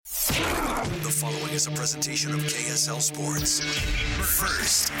The following is a presentation of KSL Sports.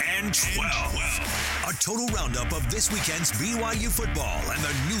 First and 12. A total roundup of this weekend's BYU football and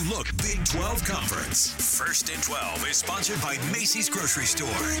the new look Big 12 Conference. First and 12 is sponsored by Macy's Grocery Store.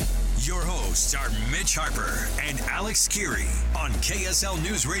 Your hosts are Mitch Harper and Alex Kirry on KSL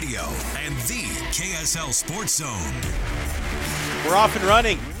News Radio and the KSL Sports Zone. We're off and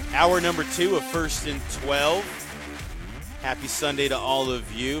running. Hour number 2 of First and 12. Happy Sunday to all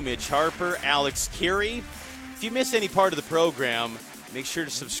of you. Mitch Harper, Alex Kirry. If you miss any part of the program, make sure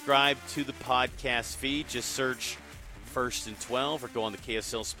to subscribe to the podcast feed. Just search First and 12 or go on the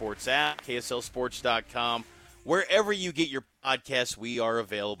KSL Sports app, kslsports.com. Wherever you get your podcasts, we are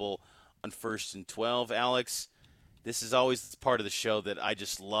available on First and 12. Alex, this is always part of the show that I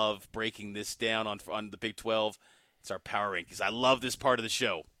just love breaking this down on the Big 12. It's our power rankings. I love this part of the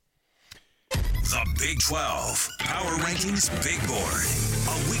show. The Big 12 Power Rankings Big Board.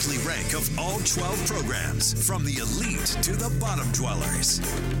 A weekly rank of all 12 programs, from the elite to the bottom dwellers.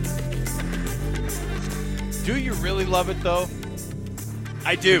 Do you really love it, though?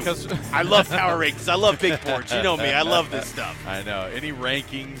 I do. Because I love power rankings. I love big boards. You know me. I love this stuff. I know. Any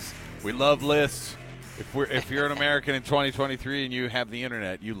rankings, we love lists. If you're an American in 2023 and you have the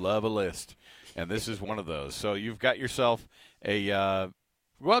internet, you love a list. And this is one of those. So you've got yourself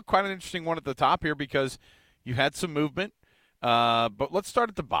quite an interesting one at the top here because you had some movement. But let's start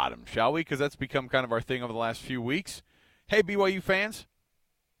at the bottom, shall we? Because that's become kind of our thing over the last few weeks. Hey, BYU fans,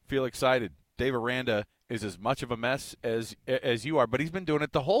 feel excited. Dave Aranda is as much of a mess as you are, but he's been doing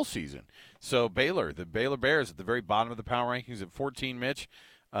it the whole season. So the Baylor Bears at the very bottom of the power rankings at 14, Mitch.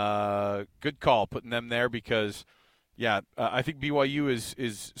 Good call putting them there because – I think BYU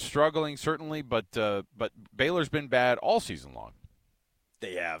is struggling certainly, but Baylor's been bad all season long.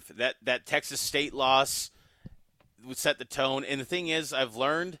 They have. That Texas State loss would set the tone. And the thing is, I've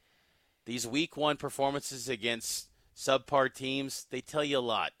learned these week one performances against subpar teams, they tell you a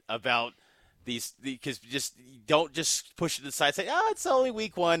lot about these, because don't just push it to the side, say, it's only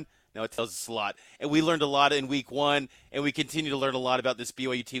week one. No, it tells us a lot. And we learned a lot in week one, and we continue to learn a lot about this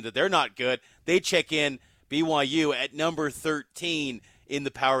BYU team, that they're not good. They check in BYU at number 13 in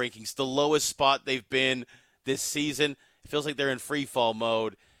the power rankings, the lowest spot they've been this season. It feels like they're in free fall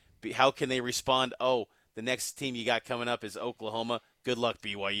mode. How can they respond? Oh, the next team you got coming up is Oklahoma. Good luck,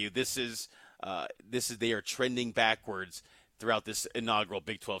 BYU. This is they are trending backwards throughout this inaugural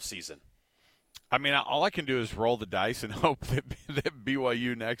Big 12 season. I mean, all I can do is roll the dice and hope that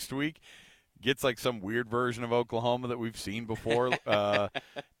BYU next week gets like some weird version of Oklahoma that we've seen before, or that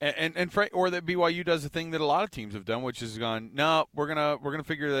BYU does the thing that a lot of teams have done, which is gone, no, we're gonna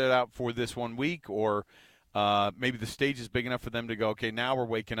figure that out for this 1 week, or maybe the stage is big enough for them to go, okay, now we're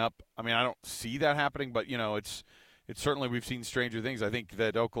waking up. I mean, I don't see that happening, but it's certainly, we've seen stranger things. I think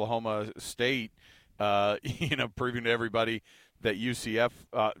that Oklahoma State, proving to everybody that UCF,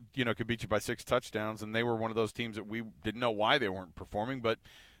 could beat you by 6 touchdowns, and they were one of those teams that we didn't know why they weren't performing, but.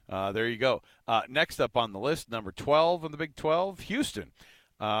 There you go. Next up on the list, number 12 in the Big 12, Houston.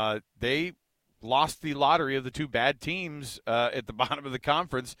 They lost the lottery of the two bad teams at the bottom of the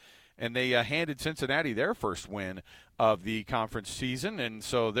conference, and they handed Cincinnati their first win of the conference season. And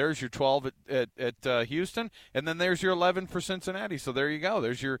so there's your 12 at Houston, and then there's your 11 for Cincinnati. So there you go.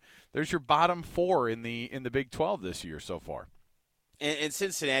 There's your bottom 4 in the Big 12 this year so far. And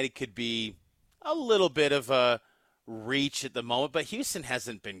Cincinnati could be a little bit of a reach at the moment, but Houston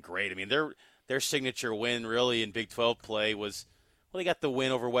hasn't been great. I mean, their signature win really in Big 12 play was, they got the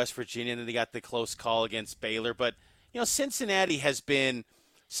win over West Virginia, and then they got the close call against Baylor. But Cincinnati has been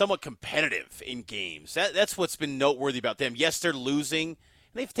somewhat competitive in games. That's what's been noteworthy about them. Yes, they're losing, and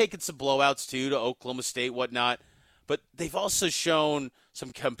they've taken some blowouts too to Oklahoma State, whatnot, but they've also shown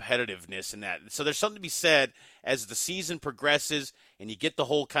some competitiveness in that. So there's something to be said as the season progresses and you get the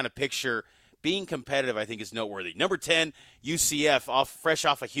whole kind of picture. Being competitive, I think, is noteworthy. Number 10, UCF, fresh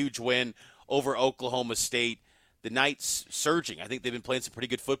off a huge win over Oklahoma State. The Knights surging. I think they've been playing some pretty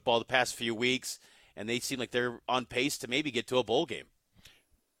good football the past few weeks, and they seem like they're on pace to maybe get to a bowl game.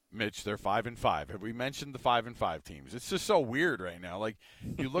 Mitch, they're 5-5. Have we mentioned the 5-5 teams? It's just so weird right now. Like,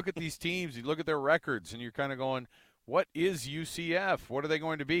 you look at these teams, you look at their records, and you're kind of going, what is UCF? What are they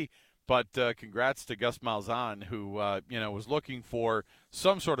going to be? But congrats to Gus Malzahn, who was looking for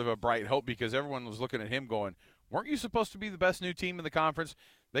some sort of a bright hope, because everyone was looking at him going, weren't you supposed to be the best new team in the conference?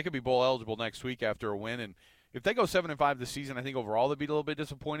 They could be bowl eligible next week after a win. And if they go 7-5 this season, I think overall they'd be a little bit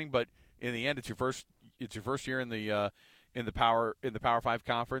disappointing. But in the end, it's your first year in the Power 5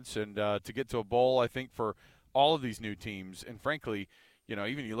 conference, and to get to a bowl, I think for all of these new teams, and frankly,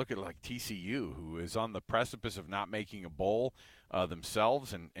 even you look at like TCU, who is on the precipice of not making a bowl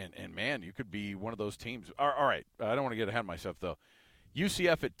themselves, and man, you could be one of those teams. All right, I don't want to get ahead of myself, though.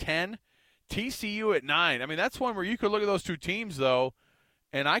 UCF at 10, TCU at 9. I mean, that's one where you could look at those two teams, though,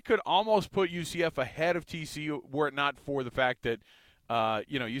 and I could almost put UCF ahead of TCU were it not for the fact that,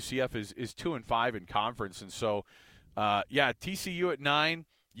 UCF is 2-5 in conference. And so, TCU at 9,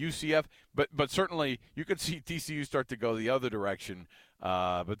 UCF. But certainly you could see TCU start to go the other direction.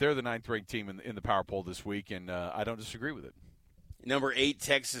 But they're the 9th-ranked team in the power poll this week, and I don't disagree with it. Number 8,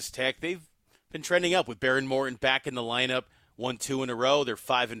 Texas Tech. They've been trending up with Baron Morton back in the lineup. 1-2 in a row. They're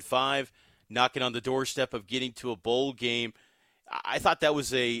 5-5, knocking on the doorstep of getting to a bowl game. I thought that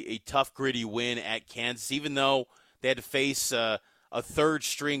was a tough, gritty win at Kansas, even though they had to face a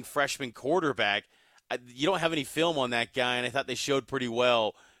third-string freshman quarterback. You don't have any film on that guy, and I thought they showed pretty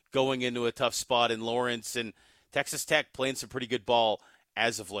well going into a tough spot in Lawrence. And Texas Tech playing some pretty good ball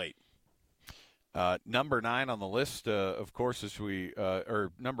as of late. Number 9 on the list, of course,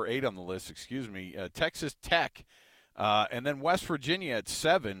 or number 8 on the list, Texas Tech, and then West Virginia at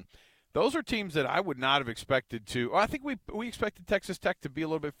 7. Those are teams that I would not have expected to. I think we expected Texas Tech to be a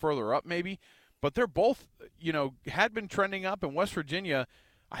little bit further up maybe, but they're both, had been trending up. And West Virginia,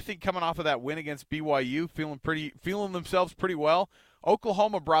 I think coming off of that win against BYU, feeling themselves pretty well.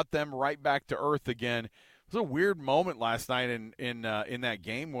 Oklahoma brought them right back to earth again. It was a weird moment last night in that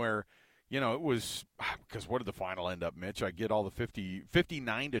game where, it was, because what did the final end up, Mitch? I get all the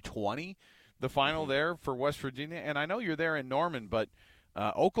 59-20, the final there for West Virginia. And I know you're there in Norman, but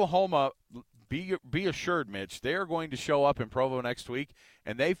Oklahoma, be assured, Mitch, they are going to show up in Provo next week,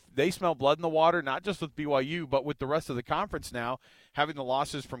 and they smell blood in the water, not just with BYU, but with the rest of the conference now. Having the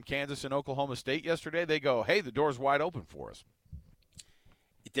losses from Kansas and Oklahoma State yesterday, they go, hey, the door's wide open for us.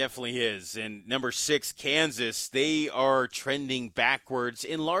 It definitely is. And number 6, Kansas, they are trending backwards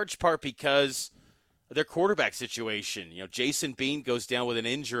in large part because of their quarterback situation. Jason Bean goes down with an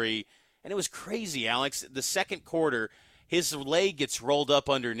injury, and it was crazy, Alex. The second quarter, his leg gets rolled up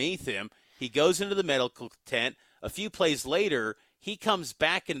underneath him. He goes into the medical tent. A few plays later, he comes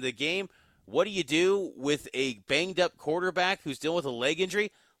back into the game. What do you do with a banged-up quarterback who's dealing with a leg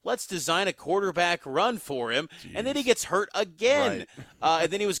injury? Let's design a quarterback run for him. Jeez. And then he gets hurt again. Right.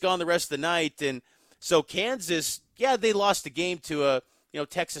 And then he was gone the rest of the night. And so Kansas, they lost the game to a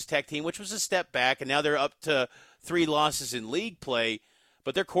Texas Tech team, which was a step back, and now they're up to 3 losses in league play.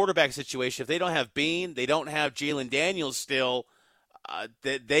 But their quarterback situation, if they don't have Bean, they don't have Jalen Daniels still,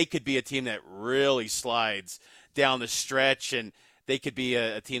 they could be a team that really slides down the stretch, and they could be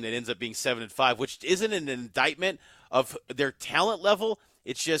a team that ends up being 7-5, which isn't an indictment of their talent level.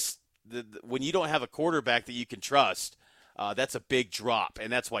 It's just when you don't have a quarterback that you can trust, that's a big drop,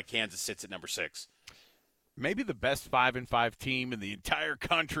 and that's why Kansas sits at number 6. Maybe the best 5-5 team in the entire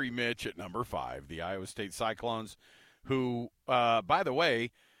country, Mitch, at number 5, the Iowa State Cyclones, who, by the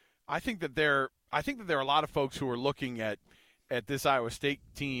way, I think that there are a lot of folks who are looking at this Iowa State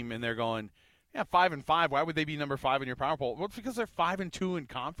team and they're going, 5-5. Why would they be number 5 in your power poll? Well, it's because they're 5-2 in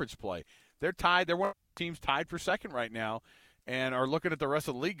conference play. They're tied. They're one of the teams tied for second right now, and are looking at the rest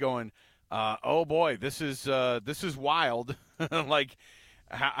of the league going, oh boy, this is wild. Like,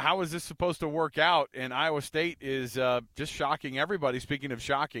 how is this supposed to work out? And Iowa State is just shocking everybody. Speaking of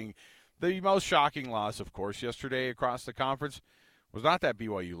shocking, the most shocking loss, of course, yesterday across the conference was not that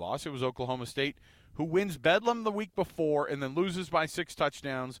BYU loss. It was Oklahoma State, who wins Bedlam the week before and then loses by 6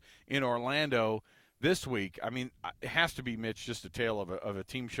 touchdowns in Orlando this week. I mean, it has to be, Mitch, just a tale of a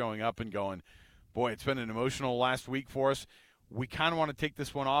team showing up and going, boy, it's been an emotional last week for us. We kind of want to take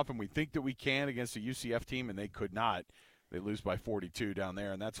this one off, and we think that we can against a UCF team, and they could not. They lose by 42 down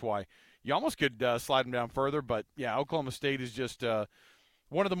there, and that's why you almost could slide them down further. But, Oklahoma State is just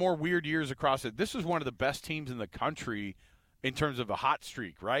one of the more weird years across it. This is one of the best teams in the country in terms of a hot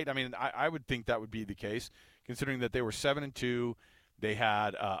streak, right? I mean, I would think that would be the case, considering that they were 7-2. They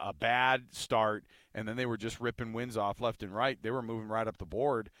had a bad start, and then they were just ripping wins off left and right. They were moving right up the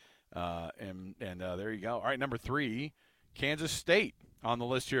board, and there you go. All right, number 3, Kansas State on the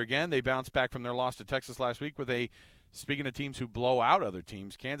list here again. They bounced back from their loss to Texas last week with speaking of teams who blow out other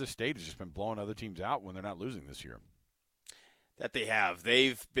teams, Kansas State has just been blowing other teams out when they're not losing this year. That they have.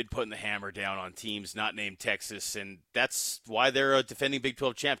 They've been putting the hammer down on teams not named Texas, and that's why they're a defending Big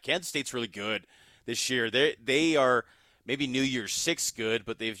 12 champ. Kansas State's really good this year. They are maybe New Year's 6 good,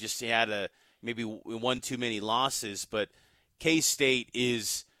 but they've just had maybe one too many losses. But K-State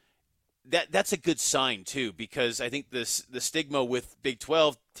is that's a good sign too, because I think the stigma with Big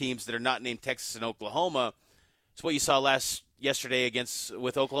 12 teams that are not named Texas and Oklahoma is what you saw yesterday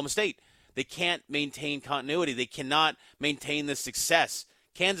with Oklahoma State. they can't maintain continuity. They cannot maintain the success.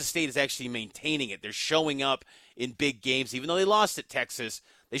 Kansas State is actually maintaining it. They're showing up in big games. Even though they lost at Texas,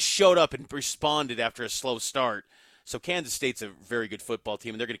 they showed up and responded after a slow start. So Kansas State's a very good football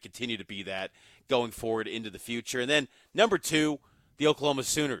team, and they're going to continue to be that going forward into the future. And then number 2, the Oklahoma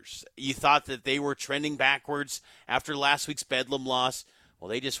Sooners. You thought that they were trending backwards after last week's Bedlam loss. Well,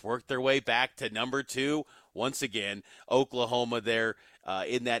 they just worked their way back to number 2. Once again, Oklahoma there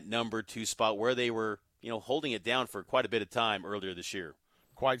in that number 2 spot where they were, holding it down for quite a bit of time earlier this year.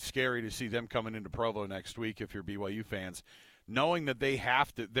 Quite scary to see them coming into Provo next week if you're BYU fans, knowing that they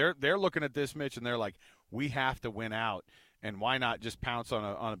have to. They're looking at this, Mitch, and they're like, we have to win out, and why not just pounce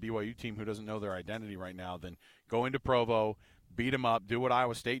on a BYU team who doesn't know their identity right now? Then go into Provo, beat them up, do what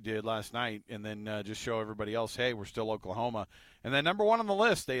Iowa State did last night, and then just show everybody else, hey, we're still Oklahoma. And then number 1 on the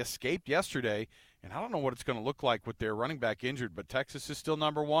list, they escaped yesterday, and I don't know what it's going to look like with their running back injured, but Texas is still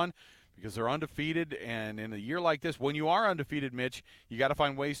number 1 because they're undefeated. And in a year like this, when you are undefeated, Mitch, you got to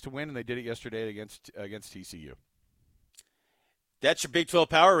find ways to win, and they did it yesterday against TCU. That's your Big 12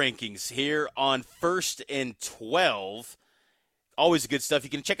 Power Rankings here on First and 12. Always good stuff. You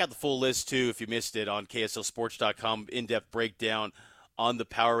can check out the full list, too, if you missed it, on KSLSports.com. In-depth breakdown on the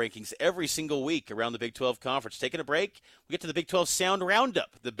Power Rankings every single week around the Big 12 Conference. Taking a break, we get to the Big 12 Sound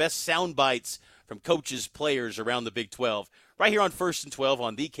Roundup, the best sound bites from coaches, players around the Big 12, right here on First and 12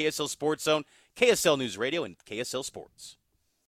 on the KSL Sports Zone, KSL News Radio, and KSL Sports.